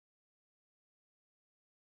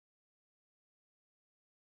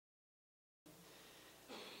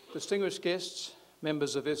Distinguished guests,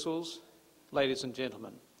 members of ISSLS, ladies and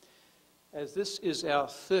gentlemen, as this is our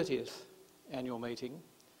 30th annual meeting,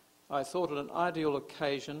 I thought it an ideal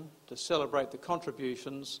occasion to celebrate the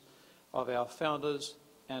contributions of our founders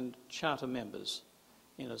and charter members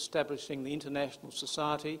in establishing the International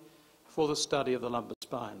Society for the Study of the Lumbar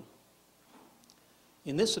Spine.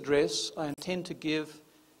 In this address, I intend to give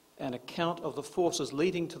an account of the forces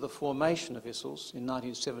leading to the formation of ISSLS in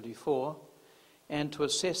 1974 and to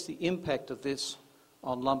assess the impact of this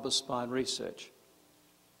on lumbar spine research.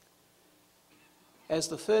 As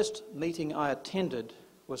the first meeting I attended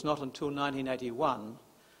was not until 1981,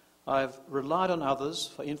 I've relied on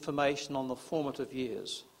others for information on the formative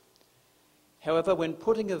years. However, when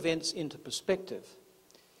putting events into perspective,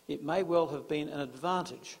 it may well have been an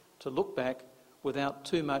advantage to look back without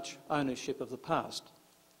too much ownership of the past.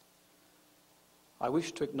 I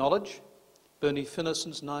wish to acknowledge Bernie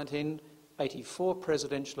Finison's 1984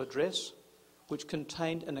 presidential address, which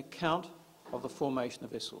contained an account of the formation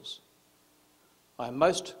of ISSLS. I am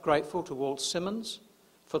most grateful to Walt Simmons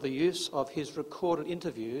for the use of his recorded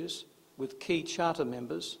interviews with key charter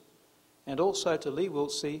members, and also to Lee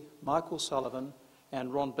Wiltsey, Michael Sullivan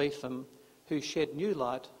and Ron Beetham, who shed new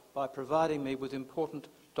light by providing me with important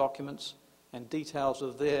documents and details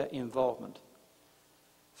of their involvement.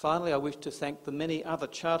 Finally, I wish to thank the many other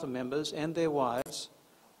charter members and their wives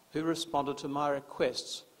who responded to my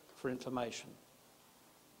requests for information.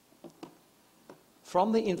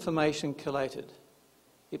 From the information collated,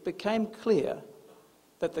 it became clear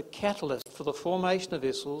that the catalyst for the formation of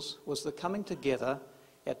ISSLS was the coming together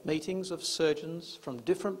at meetings of surgeons from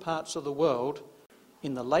different parts of the world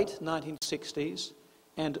in the late 1960s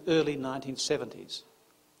and early 1970s.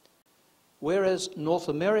 Whereas North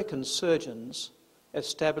American surgeons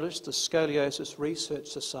established the Scoliosis Research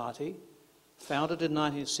Society, founded in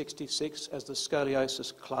 1966 as the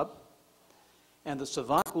Scoliosis Club, and the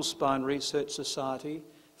Cervical Spine Research Society,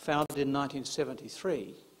 founded in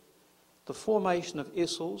 1973, the formation of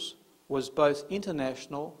ISSLS was both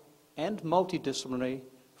international and multidisciplinary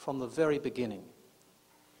from the very beginning.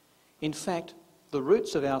 In fact, the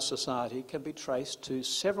roots of our society can be traced to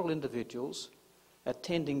several individuals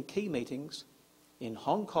attending key meetings in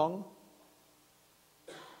Hong Kong,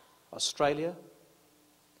 Australia,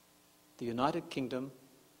 the United Kingdom,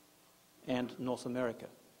 and North America.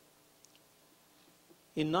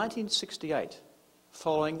 In 1968,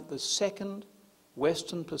 following the second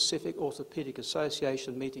Western Pacific Orthopaedic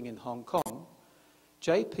Association meeting in Hong Kong,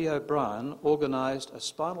 J.P. O'Brien organised a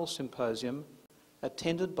spinal symposium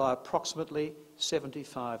attended by approximately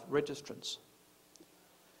 75 registrants.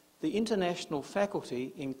 The international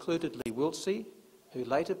faculty included Lee Wiltsey, who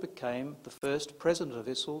later became the first president of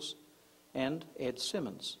ISSLS, and Ed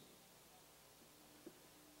Simmons.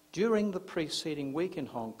 During the preceding week in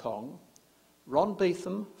Hong Kong, Ron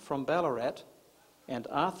Beetham from Ballarat and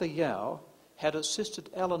Arthur Yao had assisted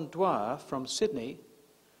Alan Dwyer from Sydney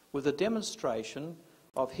with a demonstration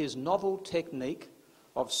of his novel technique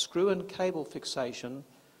of screw and cable fixation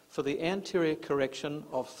for the anterior correction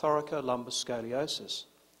of thoracolumbar scoliosis.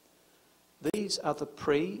 These are the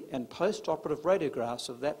pre- and post-operative radiographs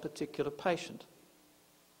of that particular patient.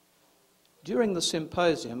 During the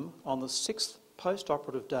symposium on the 6th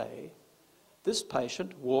post-operative day, this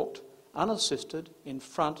patient walked unassisted in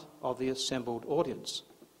front of the assembled audience.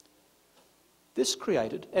 This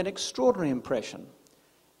created an extraordinary impression,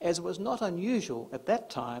 as it was not unusual at that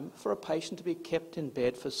time for a patient to be kept in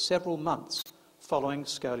bed for several months following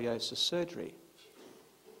scoliosis surgery.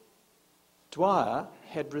 Dwyer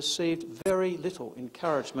had received very little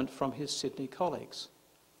encouragement from his Sydney colleagues.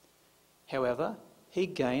 However, he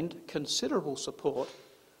gained considerable support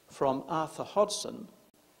from Arthur Hodgson,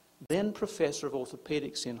 then Professor of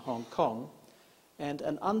Orthopaedics in Hong Kong and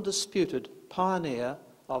an undisputed pioneer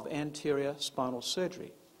of anterior spinal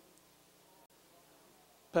surgery.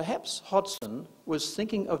 Perhaps Hodgson was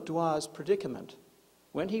thinking of Dwyer's predicament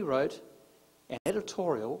when he wrote an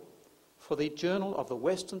editorial for the Journal of the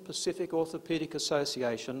Western Pacific Orthopaedic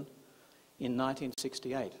Association in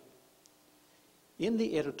 1968. In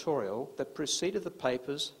the editorial that preceded the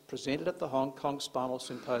papers presented at the Hong Kong Spinal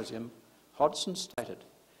Symposium, Hodgson stated,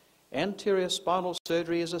 "Anterior spinal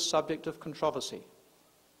surgery is a subject of controversy.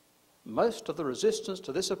 Most of the resistance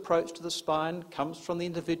to this approach to the spine comes from the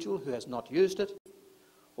individual who has not used it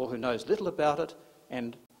or who knows little about it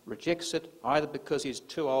and rejects it either because he's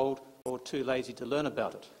too old or too lazy to learn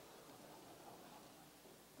about it."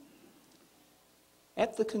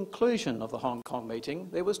 At the conclusion of the Hong Kong meeting,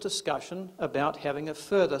 there was discussion about having a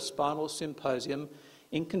further spinal symposium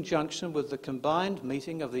in conjunction with the combined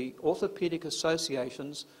meeting of the orthopaedic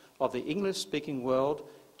associations of the English-speaking world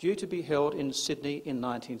due to be held in Sydney in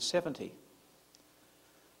 1970.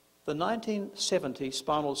 The 1970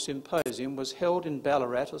 Spinal Symposium was held in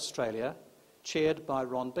Ballarat, Australia, chaired by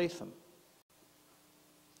Ron Beetham.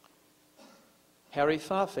 Harry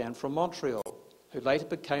Farfan from Montreal, who later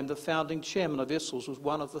became the founding chairman of ISSLS, was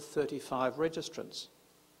one of the 35 registrants.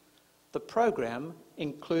 The program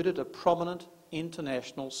included a prominent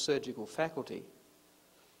international surgical faculty.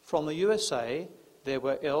 From the USA, there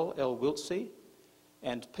were L. Wiltsey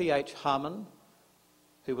and P.H. Harmon,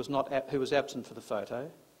 who was absent for the photo.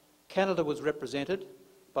 Canada was represented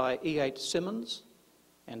by E.H. Simmons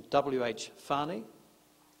and W.H. Farney.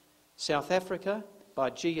 South Africa by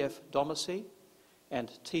G.F. Domacy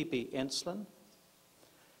and T.B. Enslin.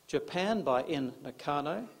 Japan by N.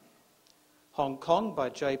 Nakano. Hong Kong by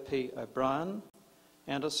J.P. O'Brien,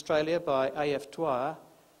 and Australia by A.F. Dwyer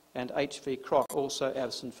and H.V. Kroc, also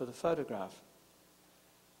absent for the photograph.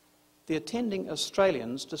 The attending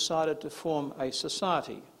Australians decided to form a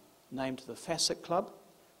society named the Facet Club,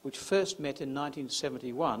 which first met in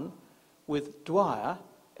 1971 with Dwyer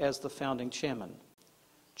as the founding chairman,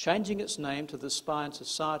 changing its name to the Spine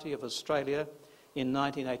Society of Australia in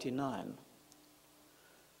 1989.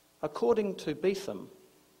 According to Beetham,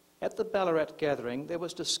 at the Ballarat gathering, there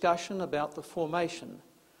was discussion about the formation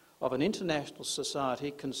of an international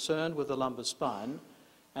society concerned with the lumbar spine,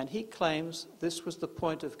 and he claims this was the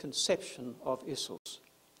point of conception of ISSLS.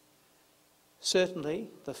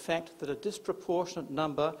 Certainly, the fact that a disproportionate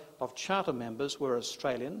number of charter members were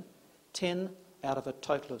Australian, 10 out of a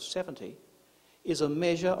total of 70, is a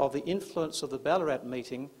measure of the influence of the Ballarat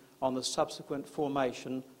meeting on the subsequent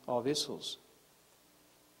formation of ISSLS.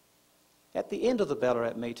 At the end of the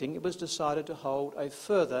Ballarat meeting, it was decided to hold a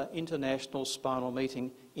further international spinal meeting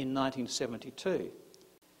in 1972.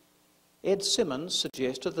 Ed Simmons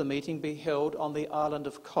suggested the meeting be held on the island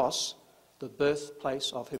of Kos, the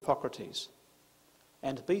birthplace of Hippocrates,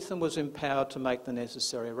 and Beetham was empowered to make the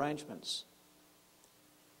necessary arrangements.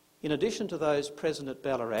 In addition to those present at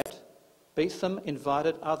Ballarat, Beetham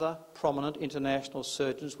invited other prominent international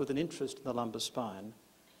surgeons with an interest in the lumbar spine,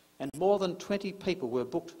 and more than 20 people were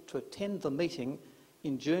booked to attend the meeting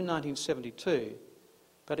in June 1972,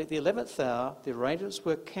 but at the 11th hour the arrangements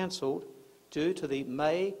were cancelled due to the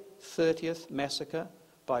May 30th massacre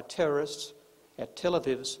by terrorists at Tel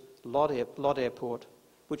Aviv's Lod Airport,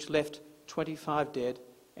 which left 25 dead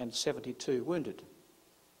and 72 wounded.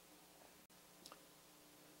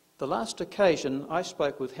 The last occasion I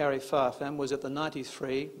spoke with Harry Farfan was at the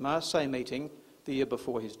 93 Marseille meeting the year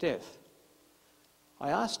before his death. I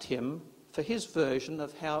asked him for his version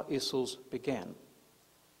of how ISSLS began.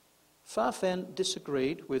 Farfan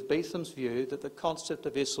disagreed with Beetham's view that the concept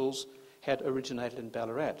of ISSLS had originated in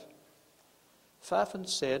Ballarat. Farfan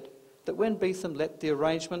said that when Beetham let the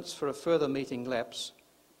arrangements for a further meeting lapse,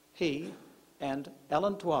 he and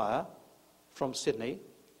Alan Dwyer from Sydney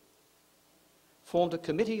formed a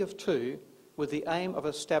committee of two with the aim of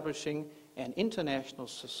establishing an international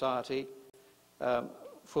society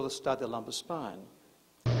for the study of the lumbar spine.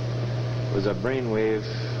 It was a brainwave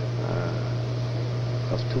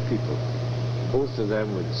of two people, both of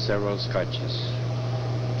them with several scratches.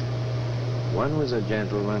 One was a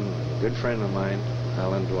gentleman, a good friend of mine,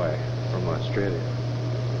 Alan Dwyer from Australia,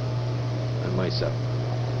 and myself.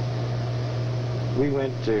 We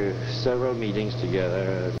went to several meetings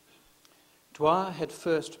together. Dwyer had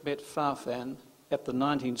first met Farfan at the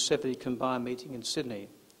 1970 combined meeting in Sydney,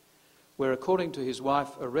 where, according to his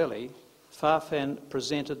wife Aurelie, Farfan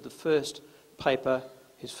presented the first paper,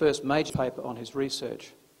 his first major paper on his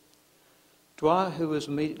research. Dwyer, who was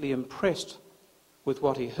immediately impressed with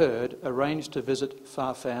what he heard, arranged to visit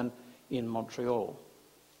Farfan in Montreal.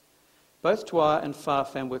 Both Dwyer and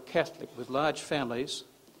Farfan were Catholic with large families,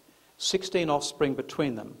 16 offspring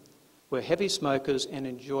between them, were heavy smokers and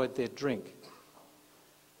enjoyed their drink.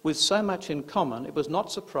 With so much in common, it was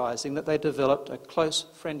not surprising that they developed a close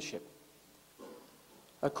friendship.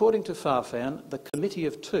 According to Farfan, the committee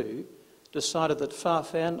of two decided that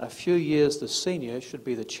Farfan, a few years the senior, should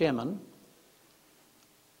be the chairman.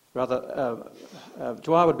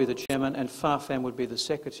 Dwyer would be the chairman and Farfan would be the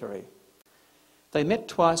secretary. They met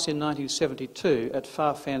twice in 1972 at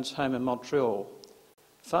Farfan's home in Montreal.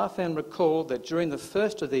 Farfan recalled that during the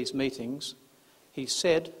first of these meetings, he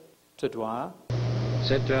said to Dwyer,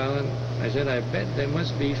 Said to Alan, I said, I bet there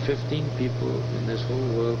must be 15 people in this whole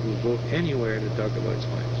world who go anywhere to talk about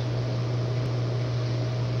spines.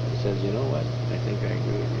 He says, you know what, I think I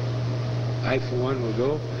agree with you. I, for one, will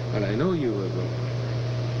go, and I know you will go.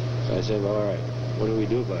 So I said, well, all right, what do we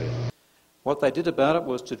do about it? What they did about it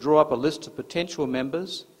was to draw up a list of potential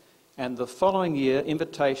members, and the following year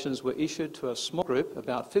invitations were issued to a small group,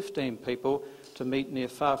 about 15 people, to meet near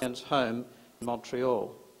Farfan's home in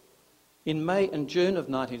Montreal. In May and June of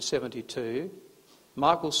 1972,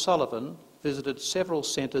 Michael Sullivan visited several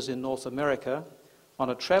centres in North America on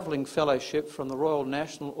a travelling fellowship from the Royal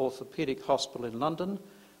National Orthopaedic Hospital in London,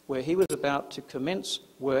 where he was about to commence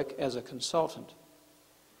work as a consultant.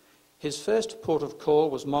 His first port of call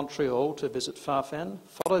was Montreal to visit Farfan,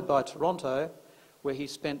 followed by Toronto, where he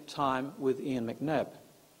spent time with Ian McNabb.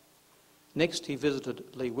 Next he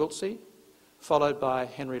visited Lee Wiltsey, followed by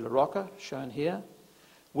Henry LaRocca, shown here,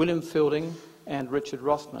 William Fielding and Richard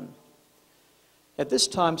Rothman. At this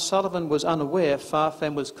time, Sullivan was unaware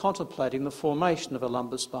Farfan was contemplating the formation of a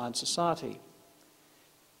lumbar spine society.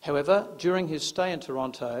 However, during his stay in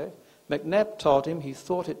Toronto, McNabb told him he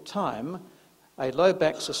thought it time a low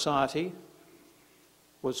back society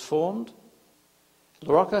was formed.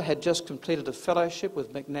 LaRocca had just completed a fellowship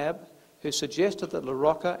with McNabb, who suggested that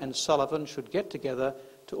LaRocca and Sullivan should get together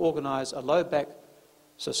to organise a low back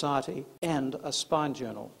society and a spine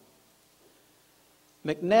journal.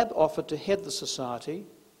 McNabb offered to head the society,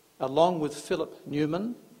 along with Philip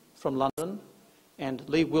Newman from London and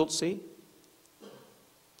Lee Wiltsey,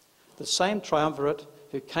 the same triumvirate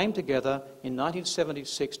who came together in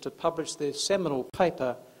 1976 to publish their seminal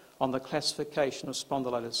paper on the classification of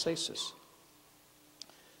spondylolisthesis.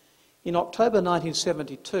 In October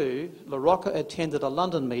 1972, LaRocca attended a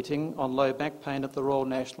London meeting on low back pain at the Royal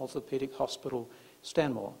National Orthopaedic Hospital,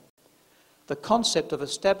 Stanmore. The concept of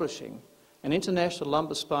establishing an International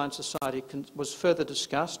Lumbar Spine Society was further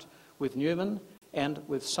discussed with Newman and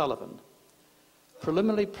with Sullivan.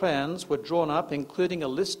 Preliminary plans were drawn up, including a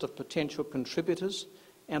list of potential contributors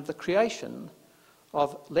and the creation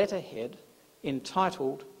of letterhead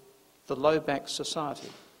entitled the Low Back Society.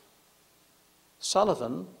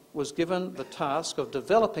 Sullivan was given the task of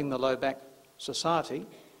developing the Low Back Society,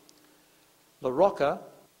 LaRocca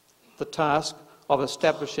the task of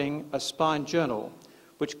establishing a spine journal,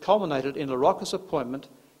 which culminated in LaRocca's appointment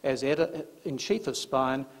as editor-in-chief of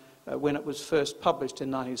Spine when it was first published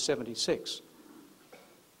in 1976.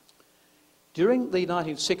 During the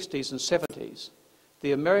 1960s and 70s,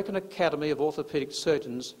 the American Academy of Orthopaedic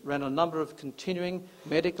Surgeons ran a number of continuing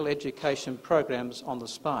medical education programs on the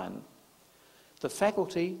spine. The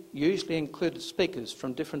faculty usually included speakers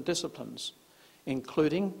from different disciplines,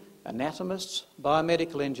 including anatomists,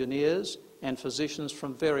 biomedical engineers, and physicians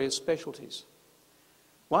from various specialties.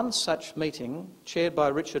 One such meeting, chaired by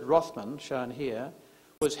Richard Rothman, shown here,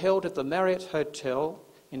 was held at the Marriott Hotel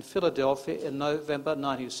in Philadelphia in November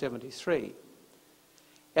 1973.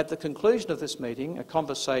 At the conclusion of this meeting, a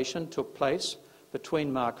conversation took place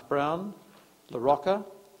between Mark Brown, LaRocca,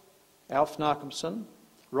 Alf Narkemson,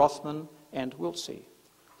 Rothman and Wiltsey,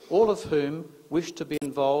 all of whom wished to be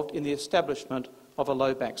involved in the establishment of a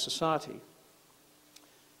low back society.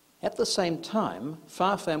 At the same time,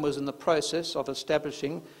 Farfan was in the process of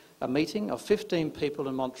establishing a meeting of 15 people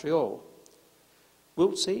in Montreal.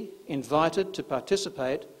 Wiltsey, invited to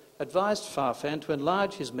participate, advised Farfan to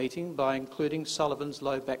enlarge his meeting by including Sullivan's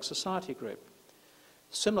Low Back Society group.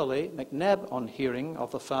 Similarly, McNabb, on hearing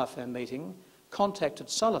of the Farfan meeting,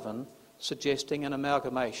 contacted Sullivan, suggesting an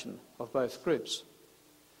amalgamation of both groups.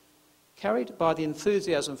 Carried by the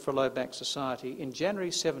enthusiasm for Low Back Society, in January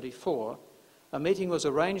 1974, a meeting was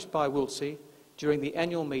arranged by Wiltsey during the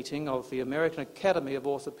annual meeting of the American Academy of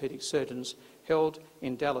Orthopaedic Surgeons held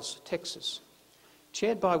in Dallas, Texas.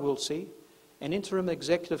 Chaired by Wiltsey, an interim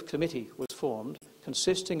executive committee was formed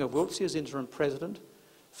consisting of Wiltsey as interim president,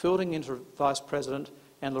 Fielding as vice president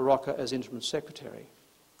and LaRocca as interim secretary.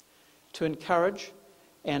 To encourage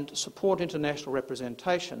and support international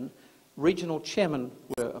representation, regional chairmen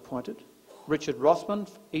were appointed. Richard Rothman,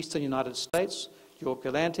 Eastern United States, York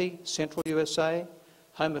Galanti, Central USA,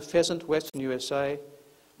 Homer Pheasant, Western USA,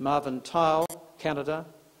 Marvin Tile, Canada,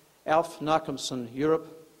 Alf Narkemson,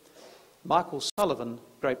 Europe, Michael Sullivan,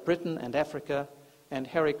 Great Britain and Africa, and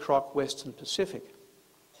Harry Kroc, Western Pacific.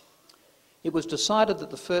 It was decided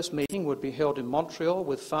that the first meeting would be held in Montreal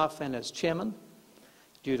with Farfan as chairman.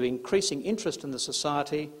 Due to increasing interest in the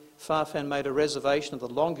society, Farfan made a reservation of the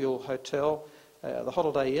Longueuil Hotel, the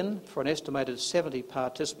Holiday Inn, for an estimated 70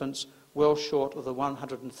 participants, well short of the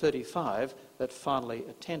 135 that finally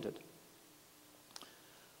attended.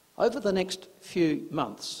 Over the next few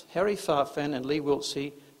months, Harry Farfan and Lee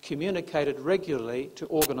Wiltsey communicated regularly to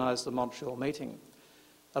organise the Montreal meeting.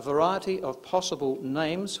 A variety of possible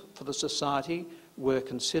names for the society were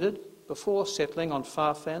considered before settling on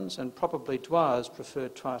Farfan's and probably Dwyer's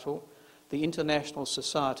preferred title, the International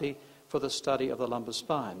Society for the Study of the Lumbar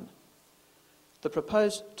Spine. The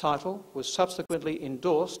proposed title was subsequently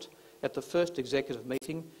endorsed at the first executive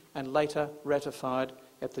meeting and later ratified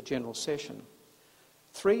at the general session.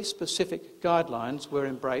 3 specific guidelines were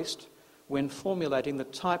embraced when formulating the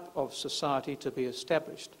type of society to be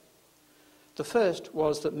established. The first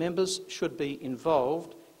was that members should be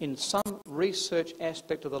involved in some research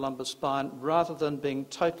aspect of the lumbar spine rather than being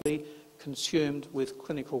totally consumed with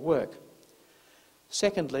clinical work.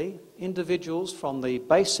 Secondly, individuals from the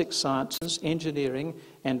basic sciences, engineering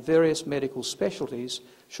and various medical specialties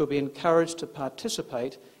should be encouraged to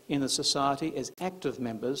participate in the society as active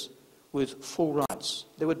members with full rights.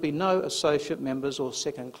 There would be no associate members or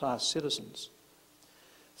second-class citizens.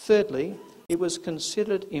 Thirdly, it was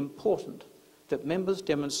considered important that members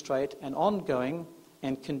demonstrate an ongoing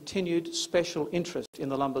and continued special interest in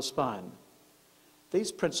the lumbar spine.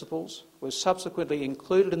 These principles were subsequently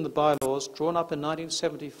included in the bylaws drawn up in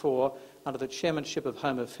 1974 under the chairmanship of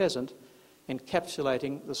Homer Pheasant,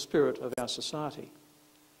 encapsulating the spirit of our society.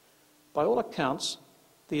 By all accounts,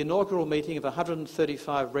 the inaugural meeting of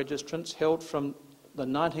 135 registrants held from the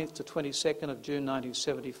 19th to 22nd of June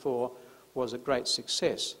 1974 was a great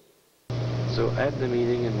success. So at the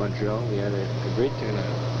meeting in Montreal, we had a great turnout.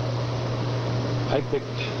 I picked,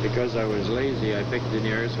 because I was lazy, I picked the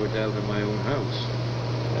nearest hotel to my own house.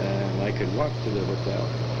 And I could walk to the hotel.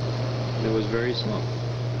 It was very small.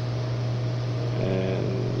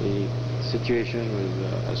 And the situation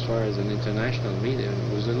was, as far as an international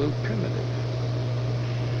meeting, was a little primitive.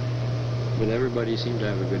 But everybody seemed to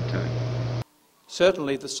have a good time.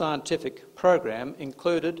 Certainly the scientific program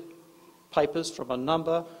included papers from a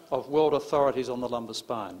number of world authorities on the lumbar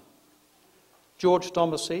spine. George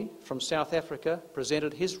Domacy from South Africa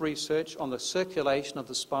presented his research on the circulation of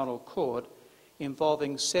the spinal cord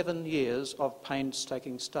involving 7 years of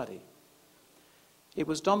painstaking study. It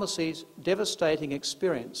was Domacy's devastating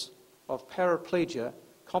experience of paraplegia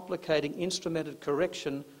complicating instrumented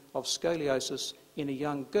correction of scoliosis in a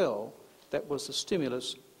young girl that was the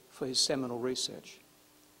stimulus for his seminal research.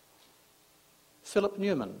 Philip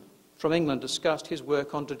Newman from England discussed his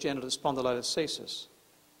work on degenerative spondylolisthesis,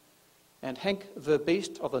 and Henk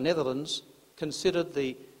Verbeest of the Netherlands, considered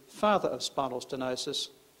the father of spinal stenosis,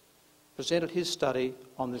 presented his study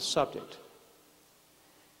on this subject.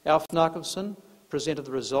 Alf Nachemson presented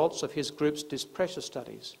the results of his group's dyspressure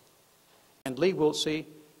studies, and Lee Wiltsey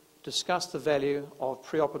discussed the value of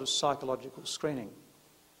preoperative psychological screening.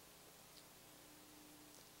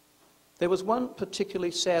 There was one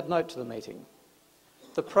particularly sad note to the meeting.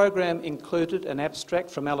 The program included an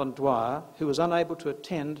abstract from Alan Dwyer, who was unable to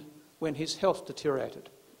attend when his health deteriorated.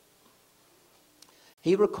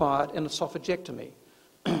 He required an esophagectomy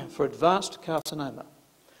for advanced carcinoma,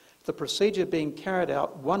 the procedure being carried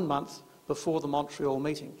out 1 month before the Montreal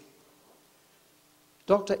meeting.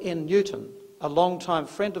 Dr. N. Newton, a long-time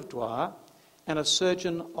friend of Dwyer and a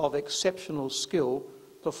surgeon of exceptional skill,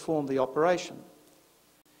 performed the operation.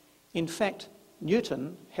 In fact,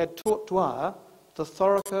 Newton had taught Dwyer the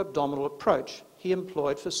thoraco-abdominal approach he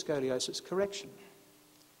employed for scoliosis correction.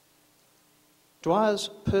 Dwyer's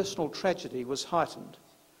personal tragedy was heightened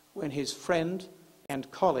when his friend and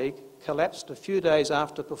colleague collapsed a few days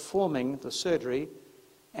after performing the surgery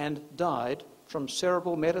and died from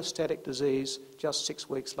cerebral metastatic disease just 6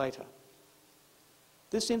 weeks later.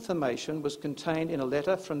 This information was contained in a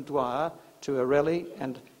letter from Dwyer to Areli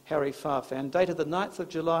and Harry Farfan, dated the 9th of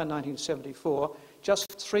July 1974,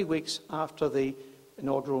 just 3 weeks after the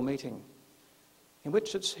inaugural meeting, in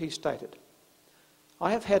which he stated,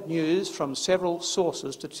 "I have had news from several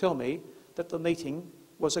sources to tell me that the meeting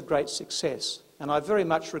was a great success, and I very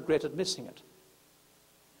much regretted missing it.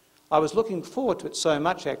 I was looking forward to it so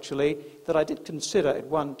much, actually, that I did consider at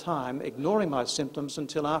one time ignoring my symptoms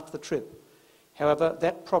until after the trip. However,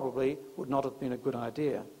 that probably would not have been a good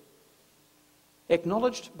idea."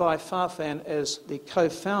 Acknowledged by Farfan as the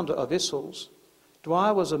co-founder of ISSLS,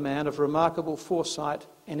 Dwyer was a man of remarkable foresight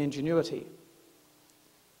and ingenuity.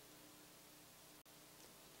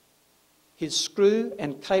 His screw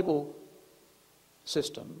and cable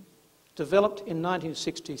system, developed in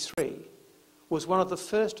 1963, was one of the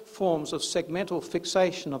first forms of segmental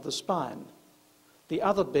fixation of the spine, the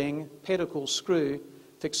other being pedicle screw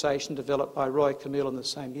fixation developed by Roy Camille in the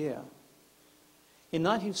same year. In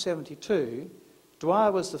 1972,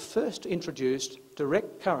 Dwyer was the first to introduce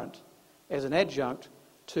direct current as an adjunct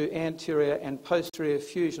to anterior and posterior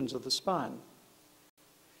fusions of the spine.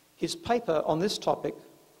 His paper on this topic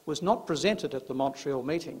was not presented at the Montreal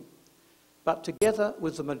meeting, but together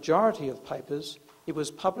with the majority of papers, it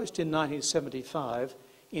was published in 1975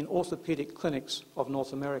 in Orthopaedic Clinics of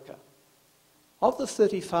North America. Of the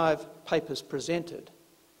 35 papers presented,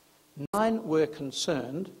 9 were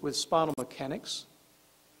concerned with spinal mechanics,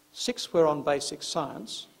 6 were on basic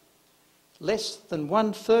science. Less than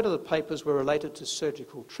 1/3 of the papers were related to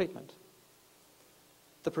surgical treatment.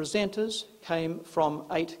 The presenters came from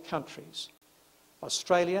 8 countries: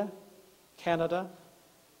 Australia, Canada,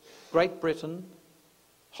 Great Britain,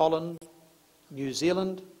 Holland, New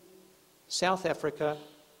Zealand, South Africa,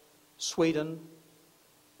 Sweden,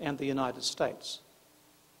 and the United States.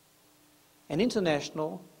 An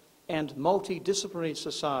international and multidisciplinary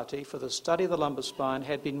society for the study of the lumbar spine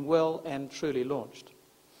had been well and truly launched.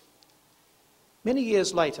 Many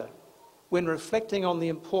years later, when reflecting on the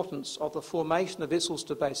importance of the formation of ISSLS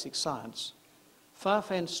to basic science,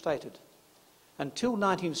 Farfan stated, until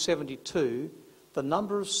 1972, the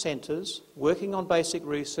number of centres working on basic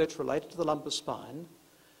research related to the lumbar spine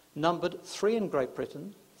numbered 3 in Great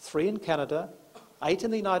Britain, 3 in Canada, 8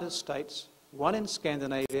 in the United States, 1 in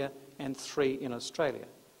Scandinavia, and 3 in Australia.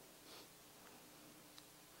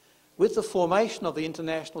 With the formation of the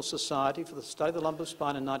International Society for the Study of the Lumbar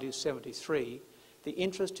Spine in 1973, the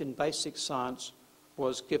interest in basic science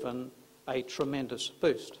was given a tremendous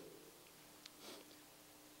boost.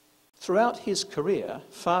 Throughout his career,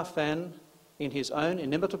 Farfan, in his own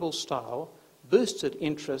inimitable style, boosted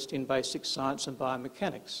interest in basic science and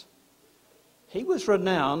biomechanics. He was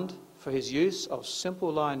renowned for his use of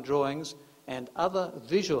simple line drawings and other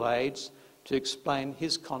visual aids to explain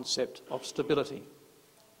his concept of stability.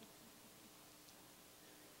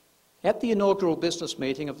 At the inaugural business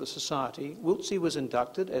meeting of the Society, Wiltse was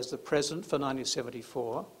inducted as the President for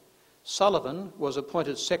 1974, Sullivan was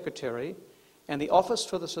appointed Secretary, and the office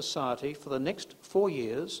for the Society for the next 4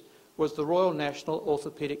 years was the Royal National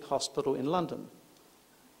Orthopaedic Hospital in London.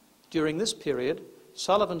 During this period,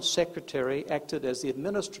 Sullivan's secretary acted as the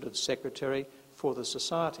administrative secretary for the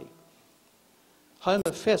Society.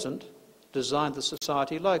 Homer Pheasant designed the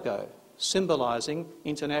Society logo, symbolising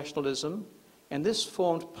internationalism, and this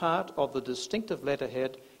formed part of the distinctive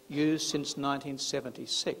letterhead used since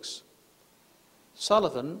 1976.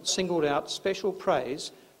 Sullivan singled out special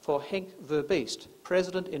praise for Henk Verbeest,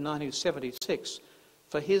 President in 1976,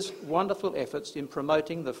 for his wonderful efforts in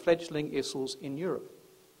promoting the fledgling ISSLS in Europe.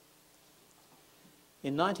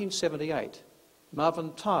 In 1978,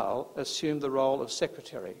 Marvin Tile assumed the role of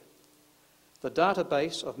Secretary. The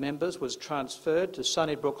database of members was transferred to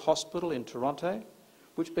Sunnybrook Hospital in Toronto,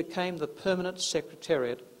 which became the permanent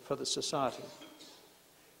secretariat for the Society.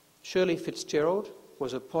 Shirley Fitzgerald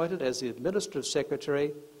was appointed as the Administrative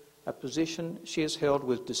Secretary, a position she has held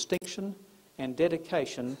with distinction and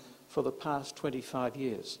dedication for the past 25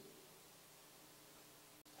 years.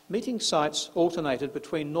 Meeting sites alternated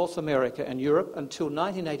between North America and Europe until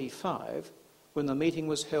 1985, when the meeting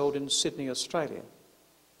was held in Sydney, Australia.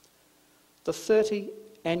 The 30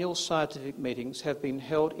 annual scientific meetings have been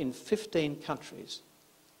held in 15 countries.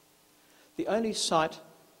 The only site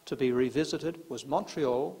to be revisited was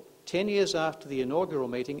Montreal, 10 years after the inaugural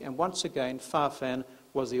meeting, and once again Farfan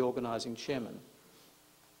was the organising chairman.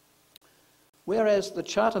 Whereas the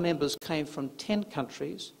charter members came from 10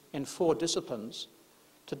 countries and 4 disciplines,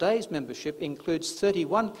 today's membership includes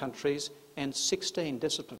 31 countries and 16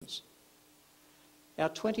 disciplines. Our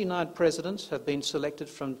 29 presidents have been selected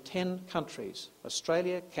from 10 countries: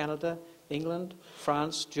 Australia, Canada, England,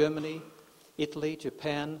 France, Germany, Italy,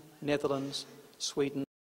 Japan, Netherlands, Sweden.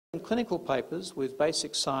 In clinical papers with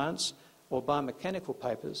basic science or biomechanical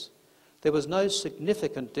papers, there was no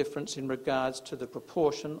significant difference in regards to the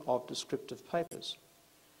proportion of descriptive papers.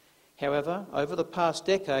 However, over the past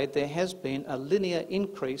decade, there has been a linear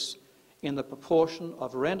increase in the proportion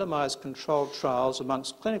of randomised controlled trials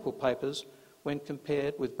amongst clinical papers when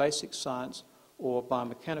compared with basic science or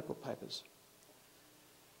biomechanical papers.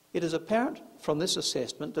 It is apparent from this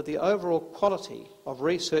assessment that the overall quality of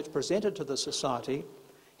research presented to the Society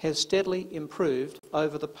has steadily improved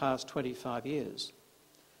over the past 25 years.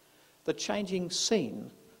 The changing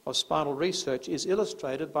scene of spinal research is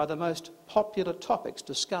illustrated by the most popular topics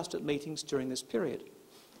discussed at meetings during this period.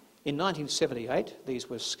 In 1978, these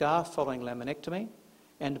were scar following laminectomy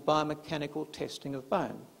and biomechanical testing of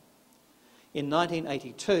bone. In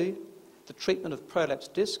 1982, the treatment of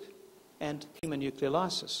prolapsed disc and hemonuclear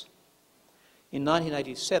lysis. In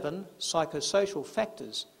 1987, psychosocial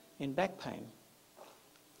factors in back pain.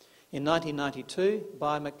 In 1992,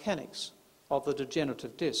 biomechanics of the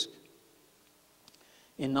degenerative disc.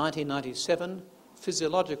 In 1997,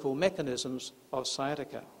 physiological mechanisms of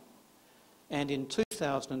sciatica. And in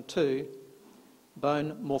 2002,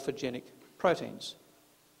 bone morphogenic proteins.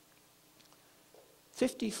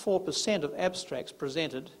 54% of abstracts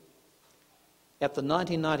presented at the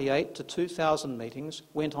 1998 to 2000 meetings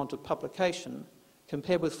went on to publication,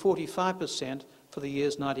 compared with 45% for the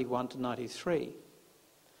years 91 to 93.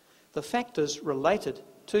 The factors related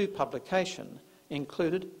to publication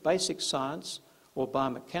included basic science or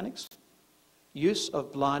biomechanics, use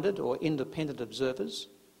of blinded or independent observers,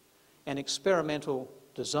 an experimental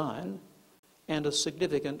design, and a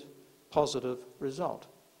significant positive result.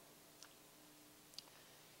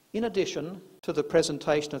 In addition to the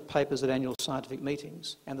presentation of papers at annual scientific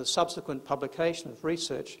meetings and the subsequent publication of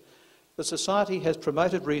research, the Society has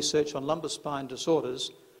promoted research on lumbar spine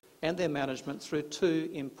disorders and their management through two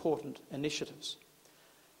important initiatives.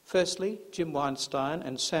 Firstly, Jim Weinstein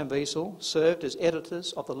and Sam Wiesel served as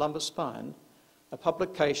editors of The Lumbar Spine, a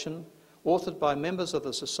publication authored by members of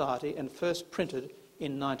the Society and first printed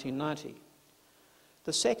in 1990.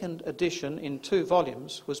 The second edition in 2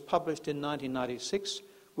 volumes was published in 1996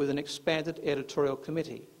 with an expanded editorial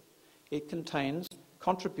committee. It contains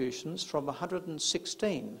contributions from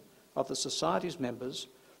 116 of the Society's members,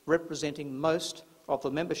 representing most of the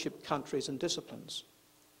membership countries and disciplines.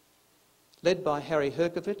 Led by Harry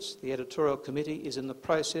Herkovitz, the editorial committee is in the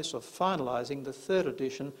process of finalising the 3rd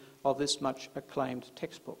edition of this much acclaimed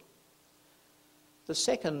textbook. The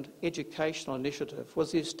second educational initiative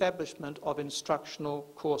was the establishment of instructional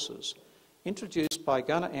courses, introduced by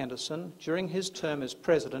Gunnar Anderson during his term as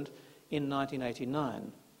president in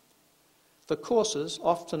 1989. The courses,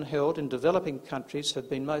 often held in developing countries, have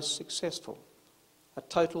been most successful. A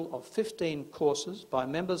total of 15 courses by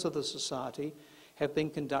members of the Society have been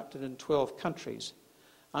conducted in 12 countries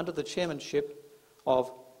under the chairmanship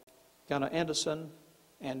of Gunnar Anderson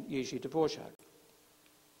and Jiří Dvořák.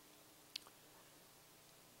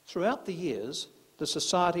 Throughout the years, the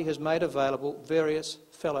Society has made available various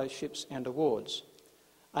fellowships and awards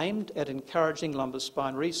aimed at encouraging lumbar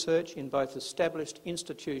spine research in both established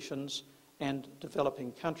institutions and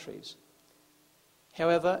developing countries.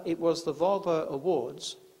 However, it was the Volvo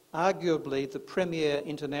Awards, arguably the premier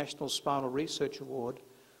international spinal research award,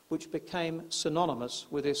 which became synonymous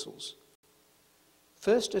with ISSLS.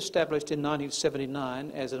 First established in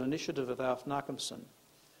 1979 as an initiative of Alf Nachemson,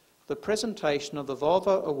 the presentation of the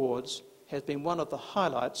Volvo Awards has been one of the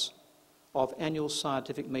highlights of annual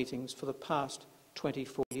scientific meetings for the past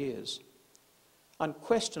 24 years.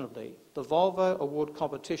 Unquestionably, the Volvo Award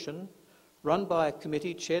competition, run by a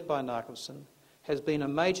committee chaired by Nachemson, has been a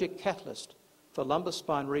major catalyst for lumbar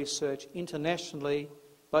spine research internationally,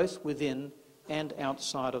 both within and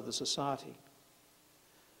outside of the Society.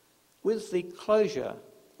 With the closure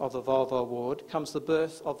of the Volvo Award comes the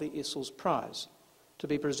birth of the ISSLS Prize, to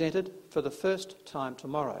be presented for the first time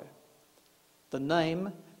tomorrow. The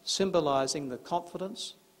name symbolising the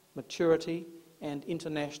confidence, maturity and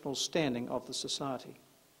international standing of the Society.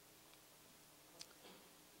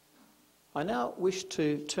 I now wish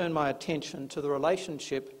to turn my attention to the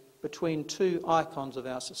relationship between 2 icons of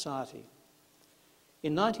our Society.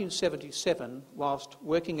 In 1977, whilst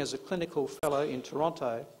working as a clinical fellow in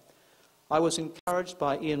Toronto, I was encouraged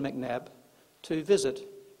by Ian McNabb to visit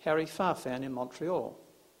Harry Farfan in Montreal.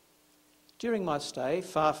 During my stay,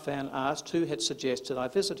 Farfan asked who had suggested I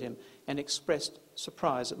visit him and expressed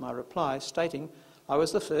surprise at my reply, stating I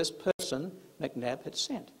was the first person McNabb had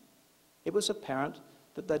sent. It was apparent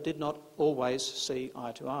that they did not always see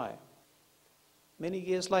eye to eye. Many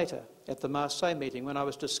years later, at the Marseille meeting, when I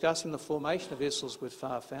was discussing the formation of ISSLS with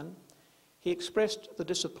Farfan, he expressed the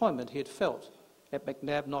disappointment he had felt at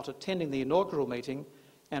McNabb not attending the inaugural meeting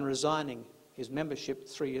and resigning his membership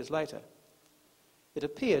 3 years later. It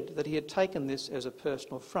appeared that he had taken this as a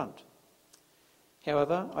personal affront.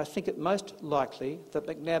 However, I think it most likely that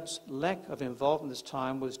McNabb's lack of involvement this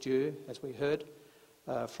time was due, as we heard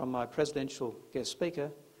from my presidential guest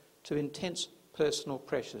speaker, to intense personal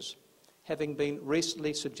pressures, having been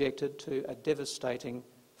recently subjected to a devastating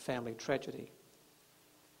family tragedy.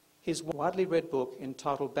 His widely read book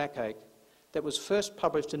entitled Backache, that was first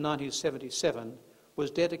published in 1977,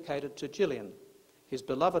 was dedicated to Gillian, his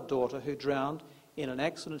beloved daughter who drowned in an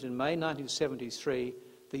accident in May 1973,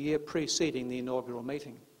 the year preceding the inaugural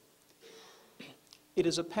meeting. It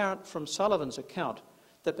is apparent from Sullivan's account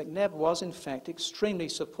that McNabb was in fact extremely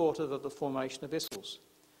supportive of the formation of ISSLS.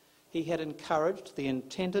 He had encouraged the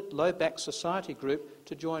intended Low Back Society group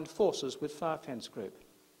to join forces with Farfan's group.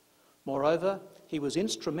 Moreover, he was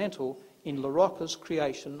instrumental in LaRocca's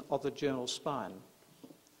creation of the journal Spine.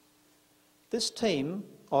 This team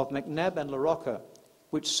of McNabb and LaRocca,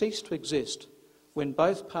 which ceased to exist when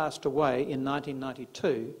both passed away in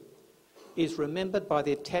 1992, is remembered by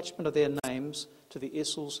the attachment of their names to the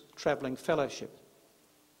ISSLS Travelling Fellowship.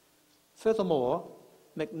 Furthermore,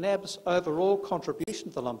 McNabb's overall contribution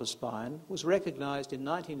to the lumbar spine was recognised in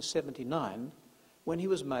 1979 when he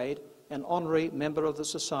was made an honorary member of the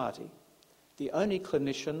Society, the only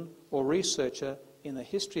clinician or researcher in the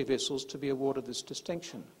history of ISSLS to be awarded this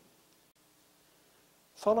distinction.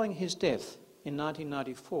 Following his death in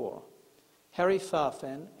 1994, Harry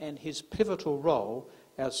Farfan and his pivotal role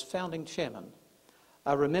as founding chairman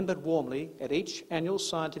are remembered warmly at each annual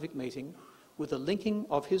scientific meeting with the linking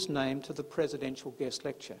of his name to the presidential guest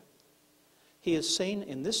lecture. He is seen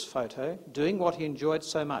in this photo doing what he enjoyed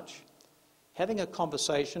so much, having a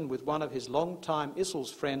conversation with one of his long-time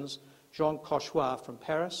ISSLS friends, Jean Cauchois from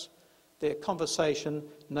Paris, their conversation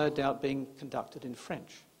no doubt being conducted in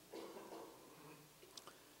French.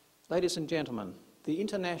 Ladies and gentlemen, the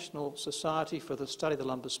International Society for the Study of the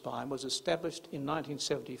Lumbar Spine was established in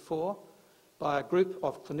 1974 by a group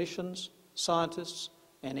of clinicians, scientists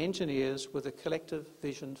and engineers with a collective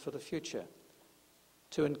vision for the future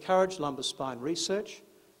to encourage lumbar spine research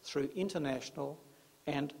through international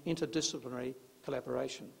and interdisciplinary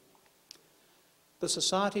collaboration. The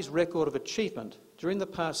Society's record of achievement during the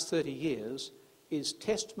past 30 years is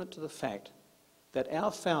testament to the fact that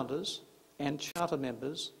our founders and charter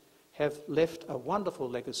members have left a wonderful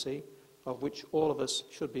legacy of which all of us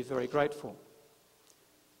should be very grateful.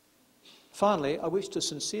 Finally, I wish to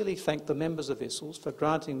sincerely thank the members of ISSLS for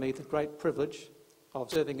granting me the great privilege of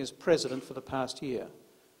serving as president for the past year.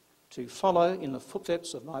 To follow in the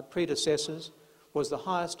footsteps of my predecessors was the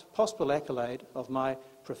highest possible accolade of my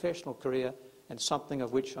professional career and something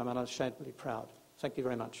of which I'm unashamedly proud. Thank you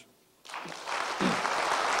very much.